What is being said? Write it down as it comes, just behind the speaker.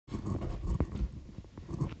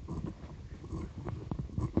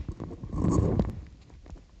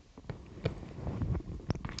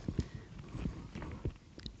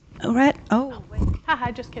All right. Oh, Wait.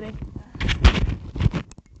 Haha, just kidding.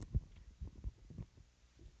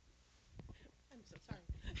 I'm so sorry.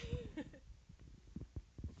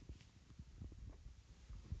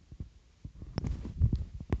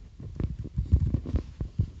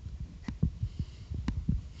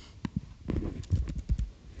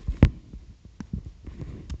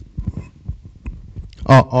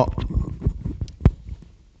 Oh, oh.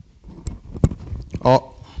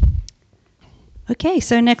 Oh. okay.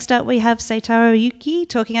 So next up we have Seitaro Yuki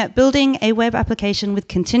talking about building a web application with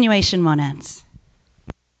continuation monads.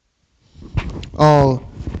 Oh,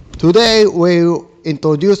 today we'll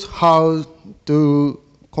introduce how to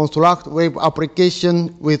construct web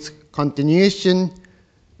application with continuation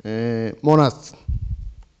monads.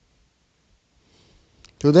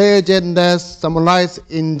 Today's agenda is summarized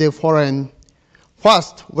in the following.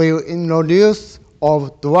 First, we'll introduce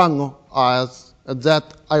of Duango as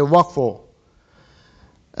that I work for,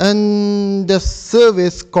 and the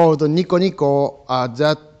service called Nico Nico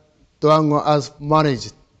that Duango has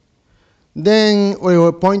managed. Then we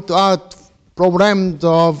will point out problems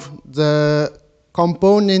of the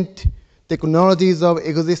component technologies of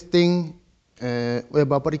existing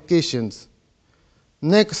web applications.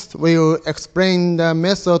 Next, we will explain the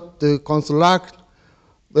method to construct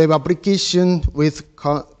web application with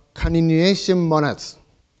continuation monads.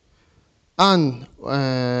 And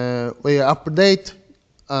we update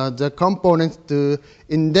the components to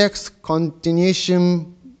index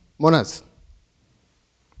continuation monads.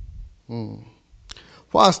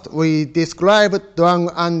 First, we describe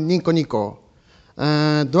Duango and Nico Nico.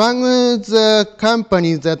 Duango is a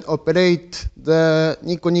company that operates the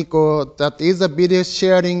Nico Nico, that is a video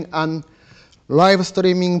sharing and live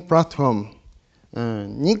streaming platform.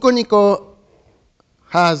 Nico Nico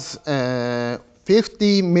has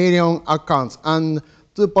 50 million accounts and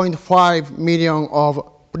 2.5 million of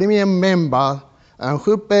premium members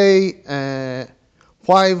who pay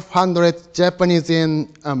 500 Japanese yen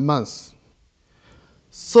a month.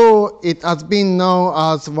 So it has been known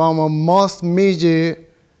as one of the most major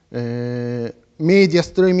media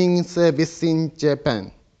streaming services in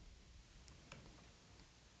Japan.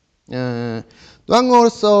 Duango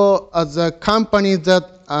also as a company that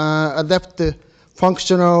adapts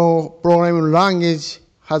functional programming language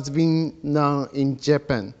has been known in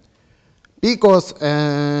Japan, because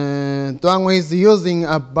Duango is using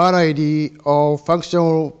a variety of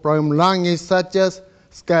functional programming languages such as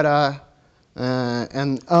Scala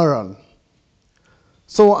and Erlang.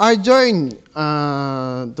 So I joined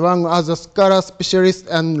Duango as a Scala specialist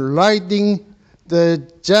and writing the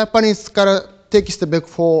Japanese Scala textbook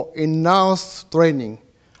for in-house training.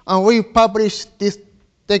 And we published this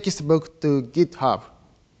textbook to GitHub.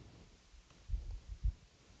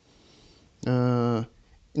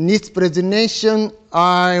 In this presentation,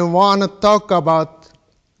 I want to talk about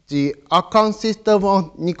the account system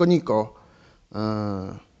of Nico Nico.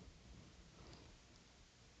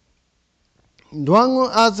 Duango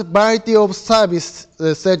has a variety of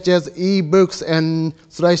services such as e-books and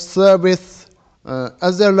slash service,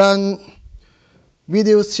 as well as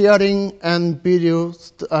video sharing and video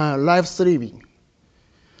live streaming.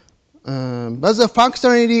 But the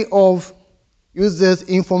functionality of users'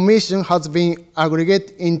 information has been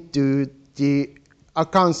aggregated into the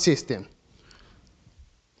account system.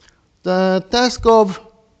 The tasks of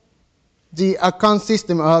the account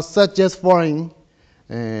system are such as following: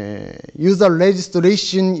 user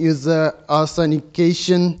registration, user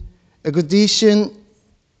authentication, acquisition,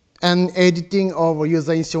 and editing of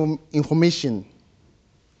user information.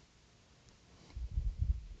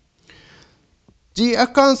 The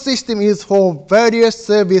account system is for various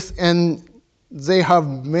services and they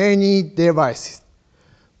have many devices.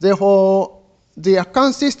 Therefore, the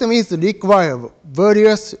account system is required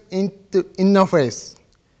various interfaces.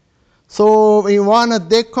 So we want to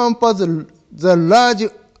decompose the large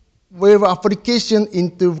web application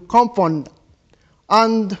into components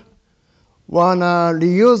and want to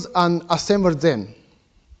reuse and assemble them.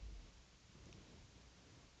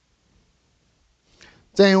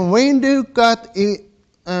 Then when you look at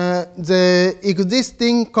the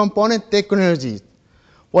existing component technologies,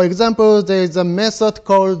 for example, there is a method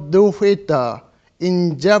called doFilter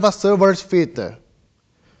in Java server filter.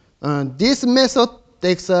 This method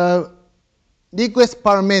takes a request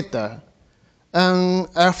parameter, and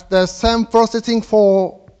after some processing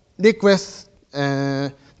for requests,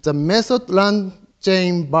 the method runs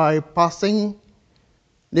chain by passing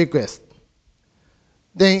request.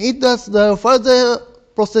 Then it does the further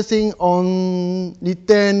processing on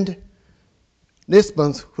returned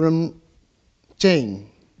response from chain.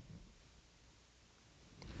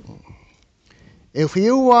 If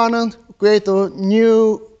you want to create a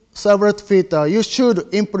new servlet filter, you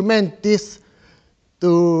should implement this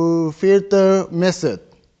to filter method.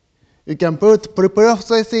 You can put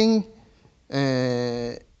preprocessing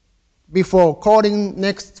before calling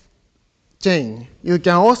next chain. You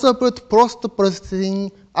can also put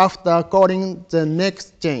post-processing after calling the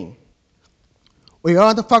next chain. We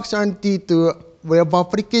add functionality to web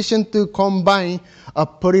application to combine a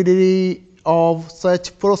plurality of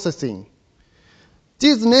such processing.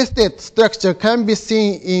 This nested structure can be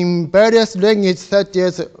seen in various languages such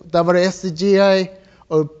as WSGI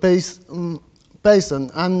or Python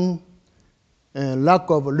and lack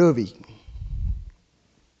of Ruby.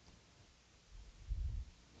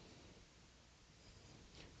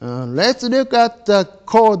 Let's look at the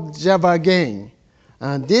code Java again.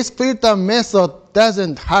 This filter method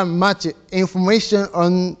doesn't have much information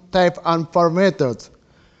on type and parameters.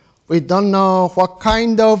 We don't know what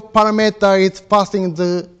kind of parameter is passing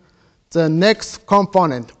the next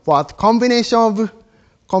component, what combination of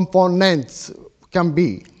components can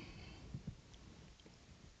be.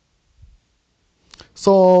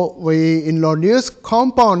 So we introduce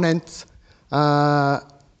components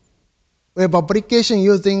web application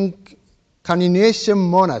using continuation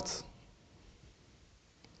monads.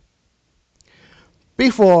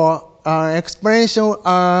 Before our explanation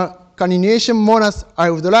of continuation monads, I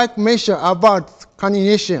would like to mention about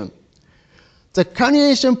continuation. The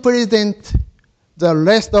continuation presents the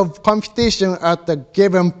rest of computation at a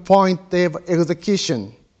given point of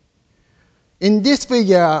execution. In this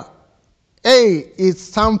figure, A is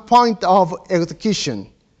some point of execution.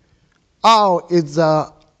 R is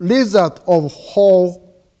the result of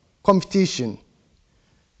whole computation.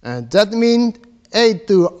 And that means A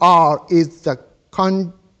to R is the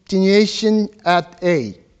continuation at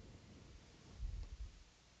A.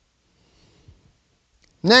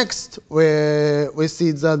 Next, we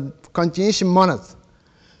see the continuation monads.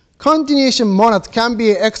 Continuation monads can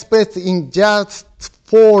be expressed in just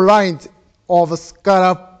 4 lines of a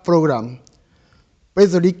Scala program.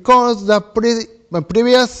 Please recall the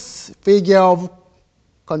previous figure of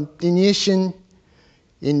continuation.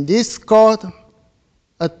 In this code,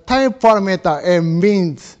 a type parameter M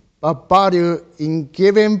means a value in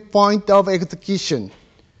given point of execution.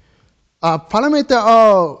 A parameter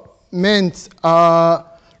O means a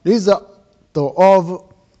result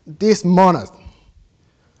of this monad.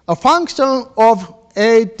 A function of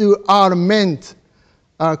A to R meant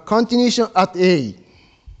a continuation at A.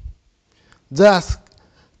 Thus,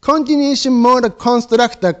 continuation mode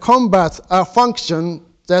constructor converts a function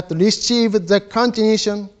that receives the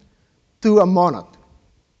continuation to a monad.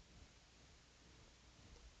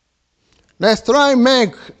 Let's try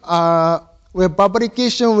make a web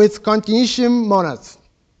application with continuation monads.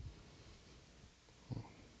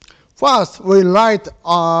 First, we write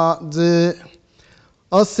the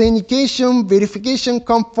authentication verification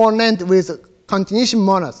component with continuation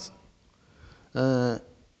monads.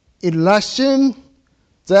 It assumes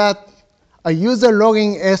that a user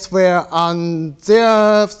logging elsewhere on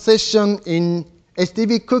their session in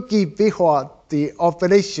HTTP cookie before the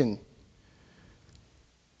operation.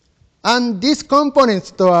 And these components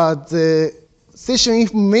store the session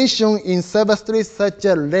information in substrates such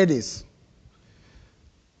as Redis.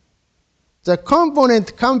 The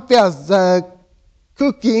component compares the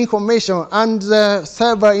cookie information and the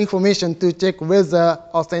server information to check whether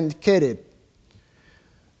authenticated.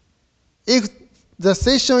 If the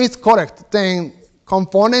session is correct, then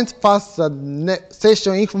components pass the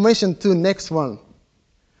session information to next one.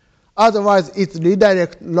 Otherwise, it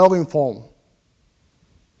redirects login form.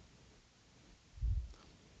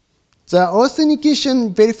 The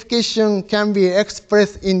authentication verification can be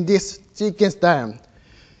expressed in this sequence diagram.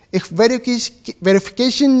 If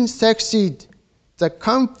verification succeeds, the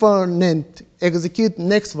component executes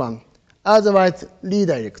next one. Otherwise,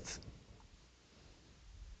 redirects.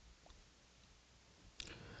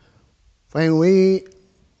 When we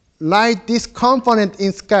write this component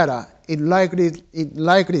in Scala, it like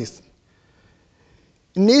this.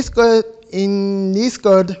 In this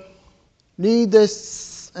code, read the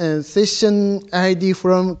session ID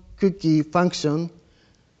from cookie function.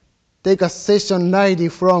 Take a session ID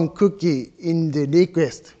from cookie in the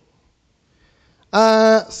request.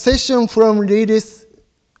 Session from Redis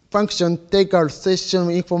function take our session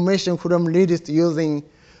information from Redis using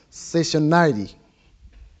session ID.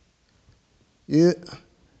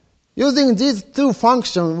 Using these two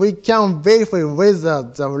functions, we can verify whether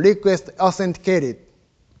the request authenticated.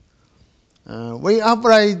 We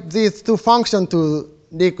apply these two functions to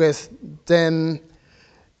request, then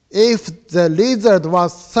if the result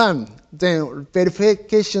was sum, then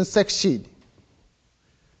verification succeeds.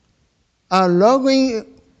 a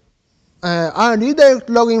redirect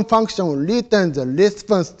login function returns a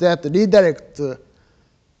response that redirects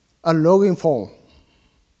a login form.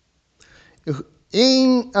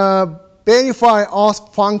 In a verify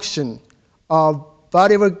auth function, a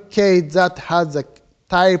variable k that has a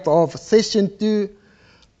type of session to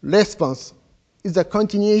response is a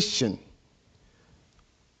continuation.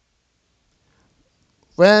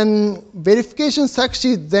 When verification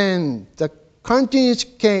succeeds, then the continuous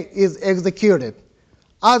k is executed.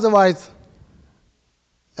 Otherwise,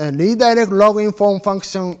 a redirect login form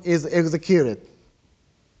function is executed.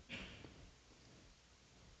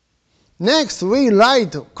 Next, we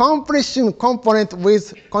write compression component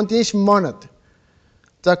with continuation monad.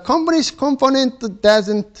 The compression component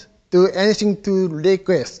doesn't do anything to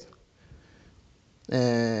request.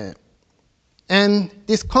 And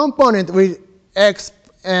this component will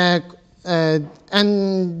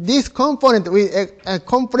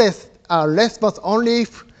compress a response only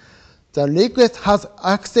if the request has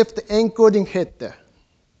accept encoding header.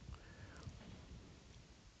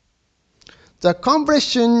 The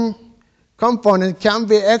compression component can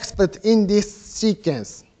be expressed in this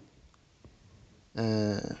sequence.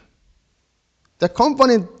 The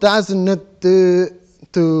component does not do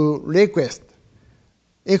to request.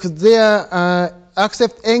 If there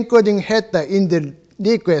accept encoding header in the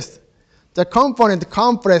request, the component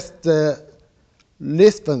compresses the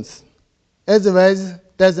response. Otherwise,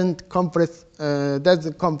 doesn't compress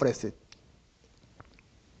it.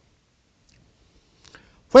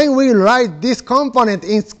 When we write this component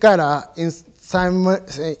in Scala in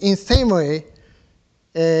same way,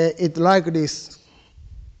 it's like this.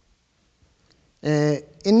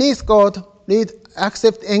 In this code, read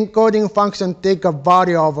accept encoding function take a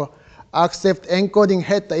value of accept encoding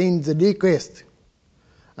header in the request.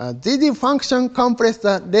 This function compress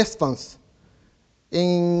the response.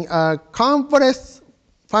 In a compress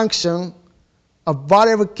function, a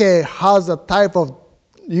variable k has a type of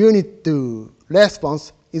unit to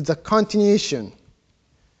response is a continuation.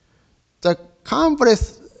 The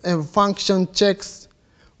compress function checks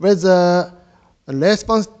whether a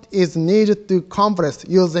response is needed to compress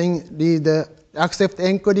using the accept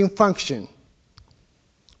encoding function.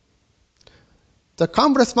 The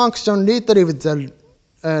compress function retrieves the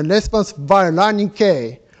response by running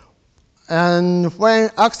k, and when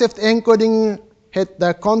accept encoding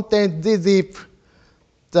header contains this if,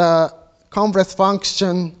 the compress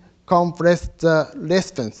function compress the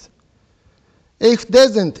response. If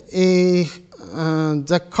doesn't,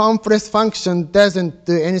 the compress function doesn't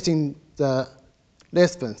do anything the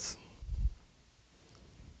response.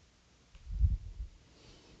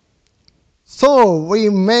 So we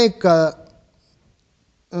make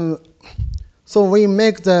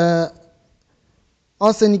the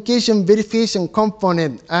authentication verification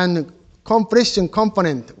component and compression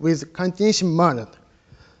component with continuation monad.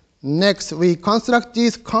 Next, we construct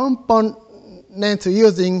these components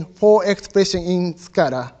using for expression in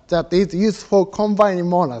Scala that is used for combining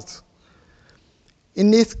monads.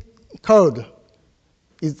 In this code,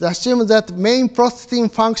 it assumes that main processing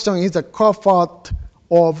function is a core part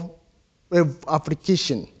of web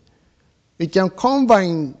application. We can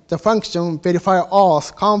combine the function verify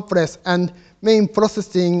auth, compress, and main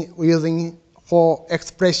processing using for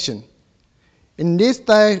expression. In this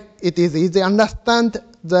style, it is easy to understand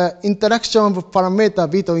the interaction of parameter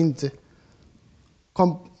between the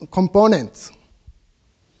components.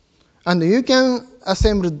 And you can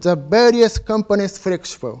assemble the various components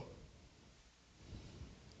flexible.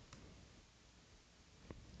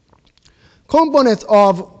 Components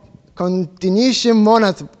of continuation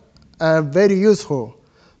monads are very useful,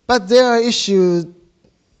 but there are issues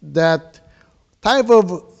that type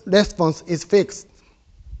of response is fixed.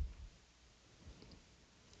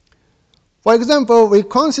 For example, we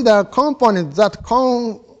consider components that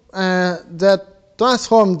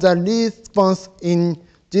transform the response in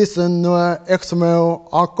JSON or XML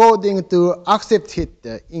according to accept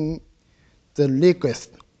header in the request.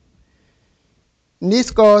 In this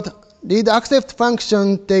code, read accept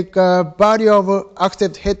function take a value of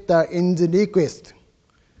accept header in the request,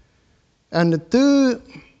 and to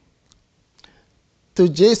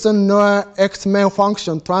JSON or XML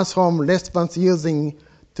function transform response using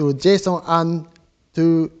to JSON and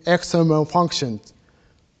to XML functions.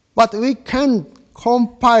 But we can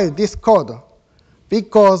compile this code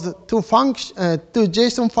because to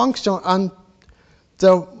JSON function and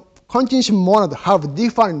the continuation monad have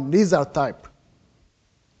different result type.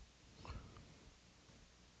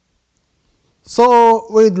 So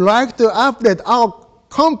we'd like to update our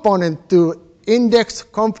component to index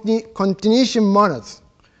continuation monads.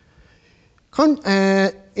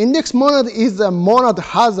 In index monad is a monad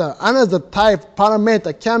has another type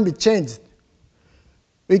parameter can be changed.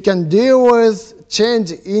 We can deal with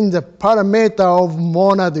change in the parameter of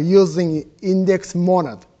monad using index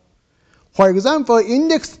monad. For example,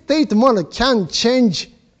 index state monad can change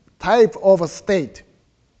type of a state.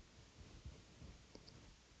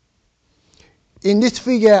 In this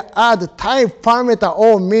figure, add type parameter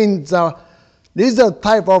O means the result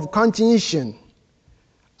type of continuation.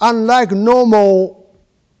 Unlike normal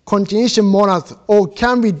continuation monads, O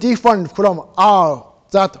can be different from R.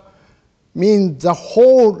 That means the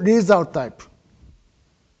whole result type.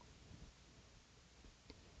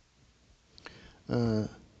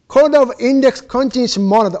 Code of index continuation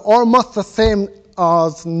monad almost the same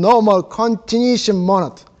as normal continuation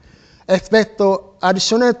monad, except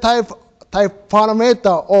additional type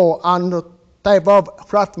parameter O and type of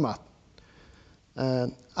flat map.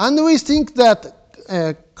 And we think that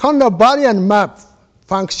counter-variant map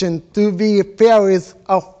function to be pair with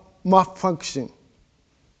a map function.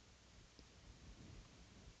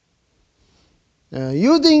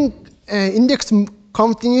 Using index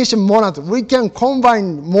continuation monad, we can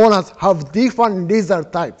combine monads have different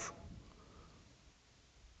result type.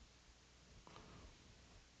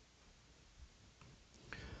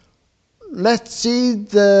 Let's see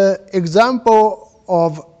the example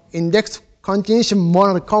of index continuation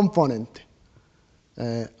monad component.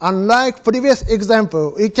 Unlike previous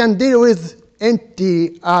example, we can deal with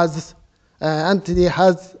entity as entity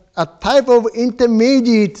has a type of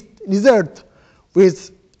intermediate result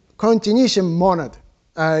with continuation monad,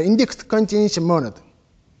 index continuation monad.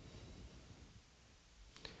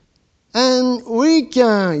 And we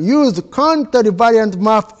can use counter-variant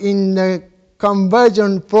map in the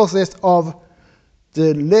conversion process of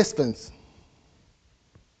the response.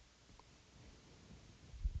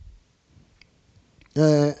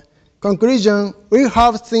 Conclusion, we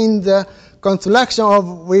have seen the construction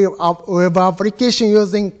of web application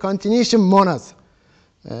using continuation monads.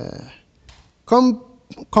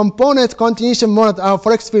 Component continuation monads are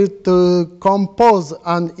flexible to compose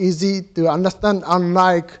and easy to understand,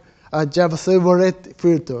 unlike a Java servlet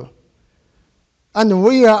filter. And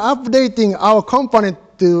we are updating our component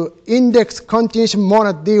to index continuation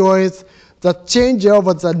monad deal with the change of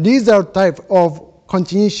the result type of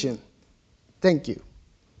continuation. Thank you.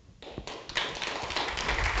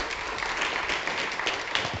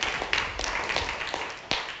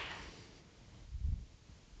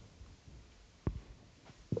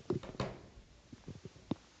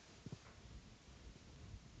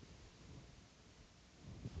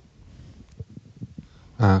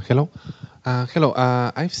 Hello.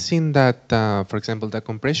 I've seen that, for example, the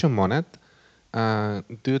compression monad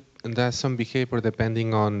does some behavior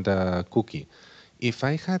depending on the cookie. If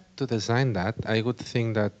I had to design that, I would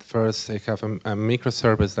think that first I have a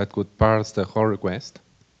microservice that could parse the whole request.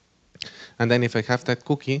 And then if I have that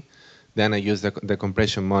cookie, then I use the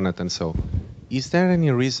compression monad and so. Is there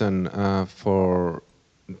any reason for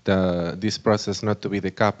this process not to be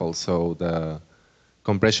decoupled, so the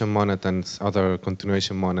compression monad and other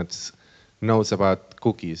continuation monads knows about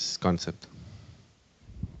cookies concept?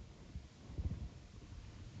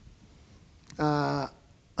 I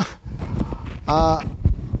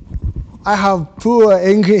have poor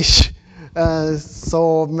English,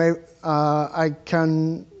 so I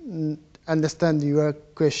can understand your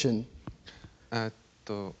question.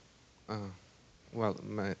 Well,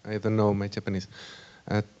 I don't know my Japanese.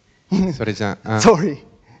 Sorry, Sorry.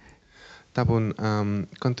 多分、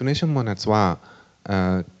continuation monads は、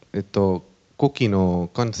コキの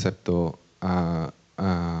コンセプト分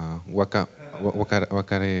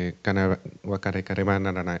かれかれば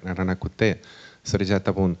ならなくて、それじゃ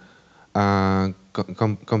多分、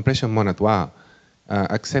compression monad は、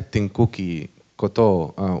accepting クッキーこ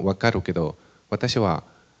と分かるけど、私は、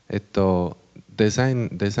デザイン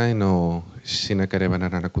をしなければな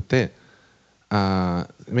らなくて、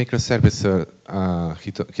ミクロサービス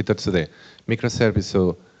一つで、ミクロサービス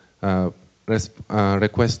をリ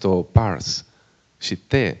クエストをパースし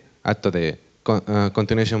て、後でコンテ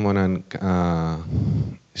ィネーションモナン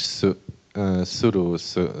す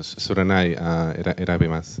らない選び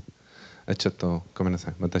ます。ちょっとごめんな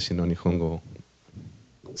さい、私の日本語。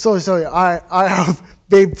Sorry, I have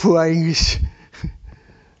very poor English.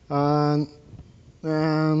 あ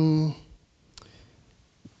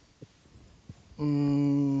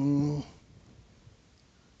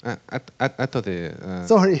とで。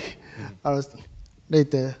Sorry,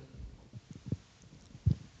 later.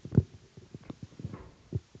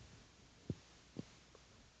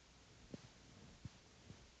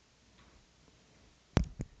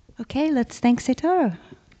 Okay, let's thank Seitaro.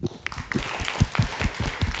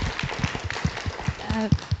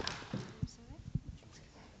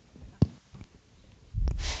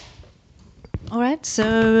 All right,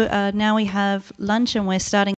 so now we have lunch and we're starting